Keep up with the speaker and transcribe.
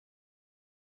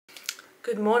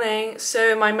Good morning.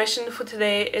 So my mission for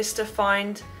today is to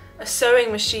find a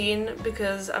sewing machine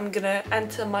because I'm gonna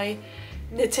enter my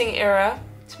knitting era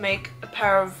to make a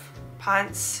pair of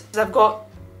pants. I've got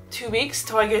 2 weeks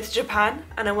till I go to Japan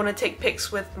and I want to take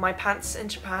pics with my pants in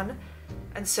Japan,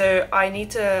 and so I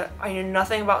know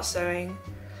nothing about sewing.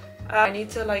 I need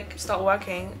to like start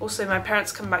working. Also, my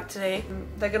parents come back today.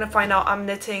 They're gonna find out I'm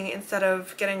knitting instead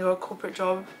of getting a corporate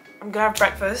job. I'm gonna have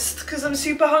breakfast because I'm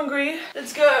super hungry.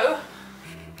 Let's go.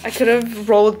 I could have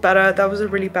rolled better. That was a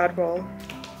really bad roll.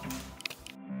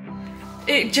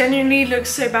 It genuinely looks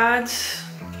so bad.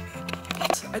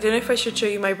 I don't know if I should show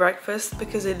you my breakfast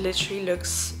because it literally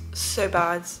looks so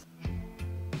bad.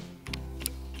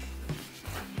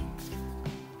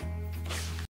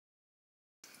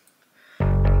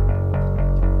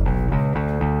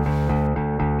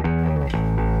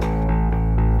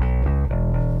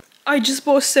 I just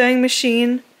bought a sewing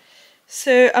machine,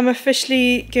 so I'm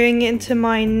officially going into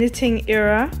my knitting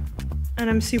era and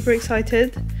I'm super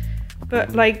excited.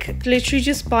 But like literally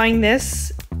just buying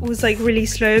this was like really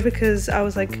slow because I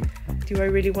was like, do I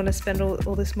really want to spend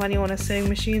all this money on a sewing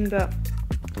machine? But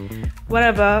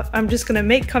whatever, I'm just gonna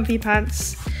make comfy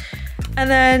pants and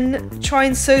then try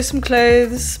and sew some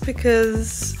clothes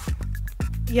because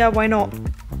yeah, why not?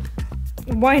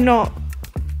 Why not?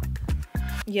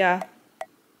 Yeah.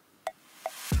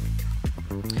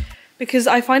 Because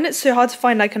I find it so hard to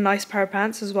find like a nice pair of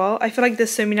pants as well. I feel like there's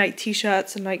so many like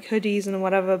t-shirts and like hoodies and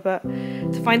whatever, but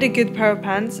to find a good pair of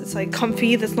pants, it's like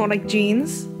comfy, that's not like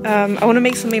jeans. I want to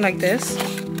make something like this.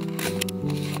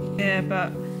 Yeah,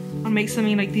 but I'll make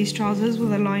something like these trousers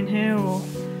with a line here, or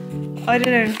I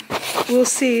don't know. We'll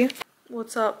see.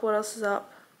 What's up? What else is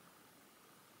up?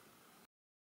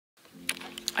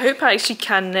 I hope I actually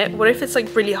can knit. What if it's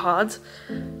like really hard?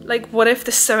 Like what if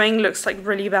the sewing looks like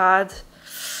really bad?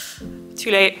 Too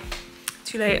late.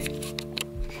 Too late.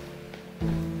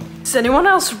 Does anyone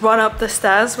else run up the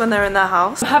stairs when they're in their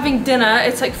house? I'm having dinner.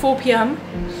 It's like 4 p.m.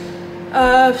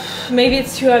 Maybe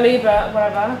it's too early, but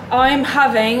whatever. I'm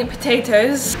having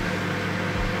potatoes.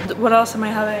 What else am I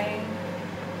having?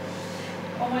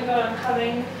 Oh my god, I'm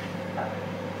having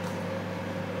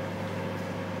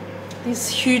these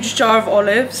huge jar of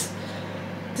olives.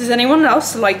 Does anyone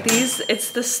else like these?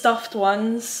 It's the stuffed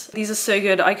ones. These are so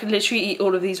good. I could literally eat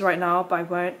all of these right now, but I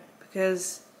won't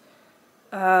because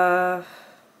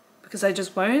I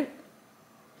just won't.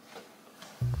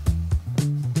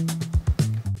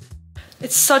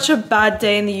 It's such a bad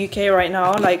day in the UK right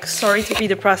now. Like, sorry to be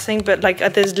depressing, but like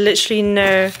there's literally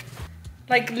no,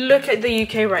 like, look at the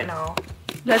UK right now.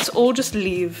 Let's all just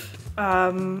leave.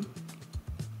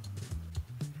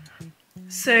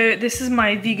 So this is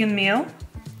my vegan meal.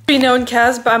 No one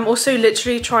cares, but I'm also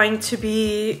literally trying to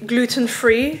be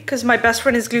gluten-free because my best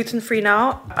friend is gluten-free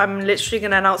now. I'm literally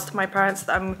gonna announce to my parents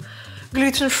that I'm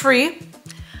gluten-free.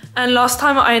 And last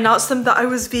time I announced them that I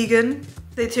was vegan,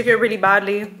 they took it really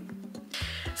badly.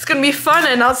 It's gonna be fun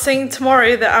announcing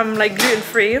tomorrow that I'm like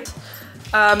gluten-free.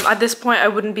 At this point, I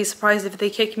wouldn't be surprised if they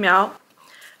kick me out.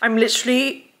 I'm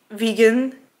literally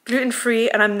vegan,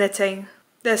 gluten-free, and I'm knitting.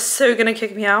 They're so gonna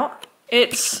kick me out.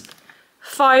 It's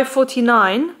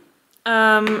 5:49.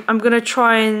 I'm gonna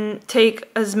try and take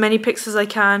as many pics as I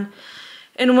can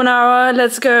in 1 hour.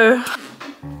 Let's go.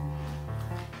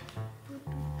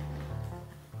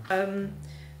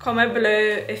 Comment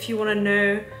below if you want to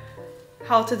know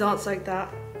how to dance like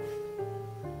that.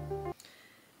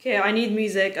 Okay, I need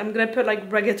music. I'm gonna put like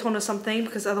reggaeton or something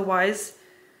because otherwise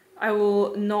I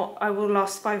will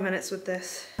last 5 minutes with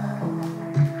this.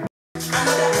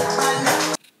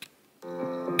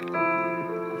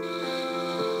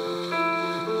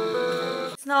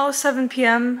 It's now 7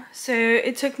 p.m. so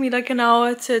it took me like an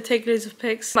hour to take loads of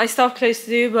pics. I still have clothes to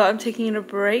do, but I'm taking a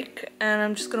break and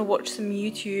I'm just gonna watch some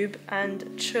YouTube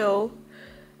and chill.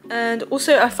 And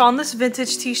also I found this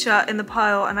vintage t-shirt in the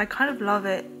pile and I kind of love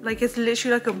it. Like it's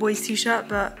literally like a boy's t-shirt,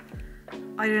 but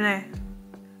I don't know.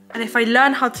 And if I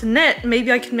learn how to knit,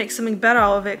 maybe I can make something better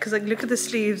out of it, because like look at the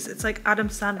sleeves, it's like Adam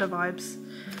Sandler vibes.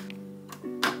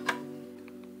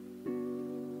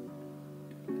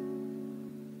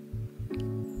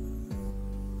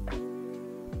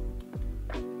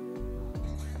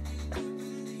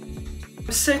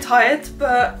 I'm so tired,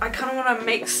 but I kind of want to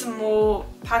make some more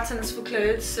patterns for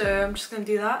clothes, so I'm just going to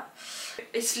do that.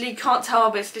 You can't tell,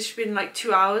 but it's literally been like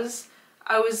 2 hours.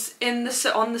 I was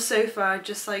on the sofa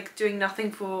just like doing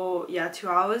nothing for 2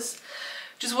 hours,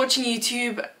 just watching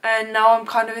YouTube, and now I'm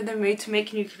kind of in the mood to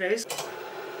make new clothes.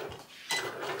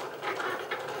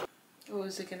 What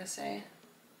was I gonna say?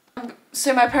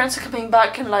 So my parents are coming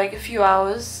back in like a few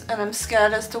hours and I'm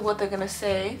scared as to what they're gonna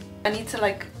say. I need to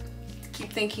like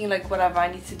keep thinking like whatever,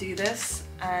 I need to do this,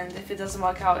 and if it doesn't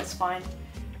work out, it's fine.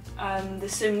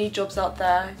 There's so many jobs out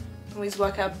there. You can always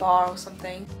work at a bar or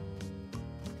something.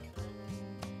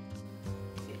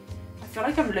 I feel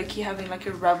like I'm low-key having like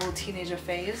a rebel teenager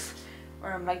phase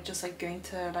where I'm like just like going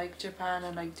to like Japan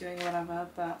and like doing whatever,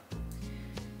 but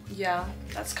yeah,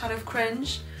 that's kind of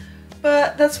cringe.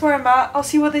 But that's where I'm at. I'll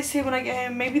see what they say when I get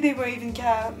home. Maybe they won't even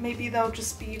care. Maybe they'll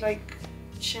just be like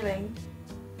chilling.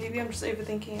 Maybe I'm just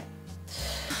overthinking it.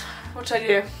 What should I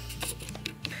do?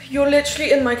 You're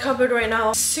literally in my cupboard right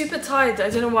now. Super tired, I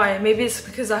don't know why. Maybe it's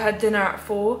because I had dinner at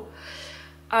 4.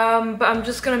 But I'm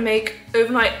just gonna make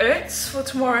overnight oats for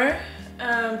tomorrow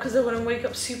because I want to wake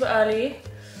up super early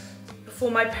before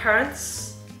my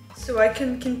parents so I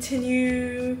can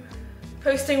continue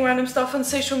posting random stuff on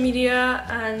social media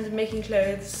and making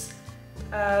clothes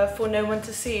for no one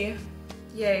to see.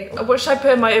 Yay. What should I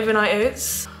put in my overnight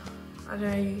oats? I don't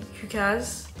know, who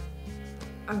cares?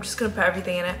 I'm just gonna put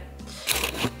everything in it.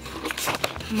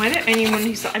 Am I the only one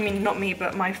who's, I mean not me,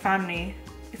 but my family,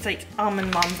 it's like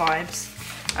almond mum vibes.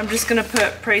 I'm just gonna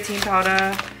put protein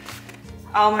powder,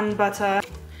 almond butter.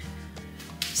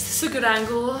 Is this a good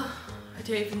angle? I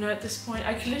don't even know at this point.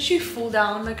 I can literally fall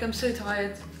down, like I'm so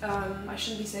tired. I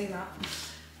shouldn't be saying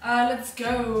that. Let's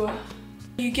go.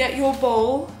 You get your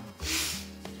bowl.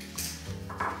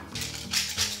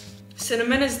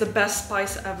 Cinnamon is the best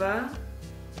spice ever.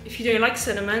 If you don't like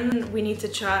cinnamon, we need to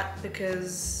chat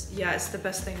because yeah, it's the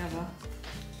best thing ever.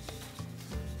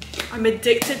 I'm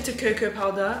addicted to cocoa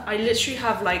powder. I literally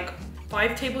have like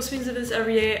 5 tablespoons of this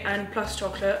every day and plus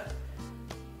chocolate.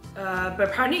 But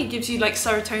apparently it gives you like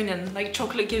serotonin. Like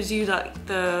chocolate gives you like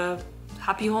the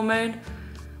happy hormone.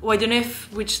 Well, I don't know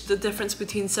which the difference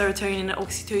between serotonin and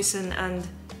oxytocin and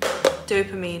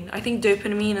dopamine. I think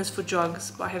dopamine is for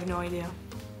drugs, but I have no idea.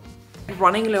 I'm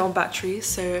running low on battery,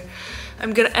 so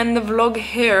I'm gonna end the vlog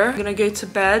here. I'm gonna go to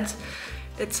bed.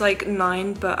 It's like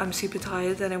 9, but I'm super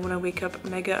tired and I want to wake up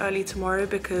mega early tomorrow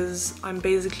because I'm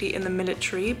basically in the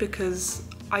military because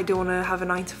I don't want to have a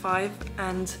 9 to 5,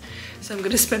 and so I'm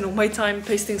gonna spend all my time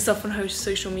posting stuff on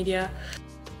social media.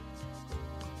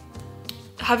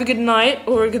 Have a good night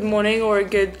or a good morning or a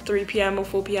good 3 p.m. or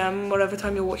 4 p.m. whatever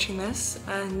time you're watching this,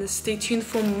 and stay tuned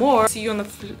for more. See you on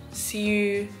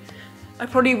the I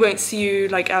probably won't see you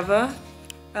like ever,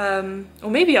 or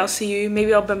maybe I'll see you,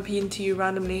 maybe I'll bump into you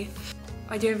randomly.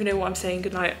 I don't even know what I'm saying.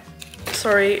 Good night.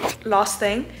 Sorry, last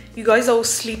thing, you guys are all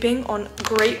sleeping on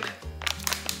grape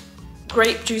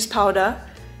juice powder.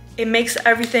 It makes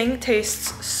everything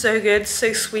taste so good,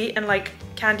 so sweet and like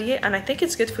candy, and I think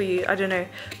it's good for you. I don't know,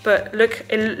 but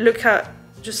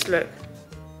just look,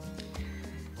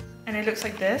 and it looks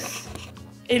like this.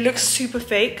 It looks super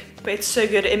fake, but it's so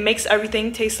good. It makes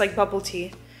everything taste like bubble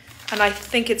tea, and I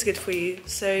think it's good for you.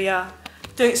 So yeah,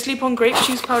 don't sleep on grape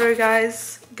juice powder,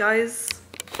 guys.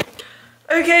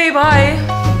 Okay,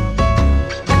 bye.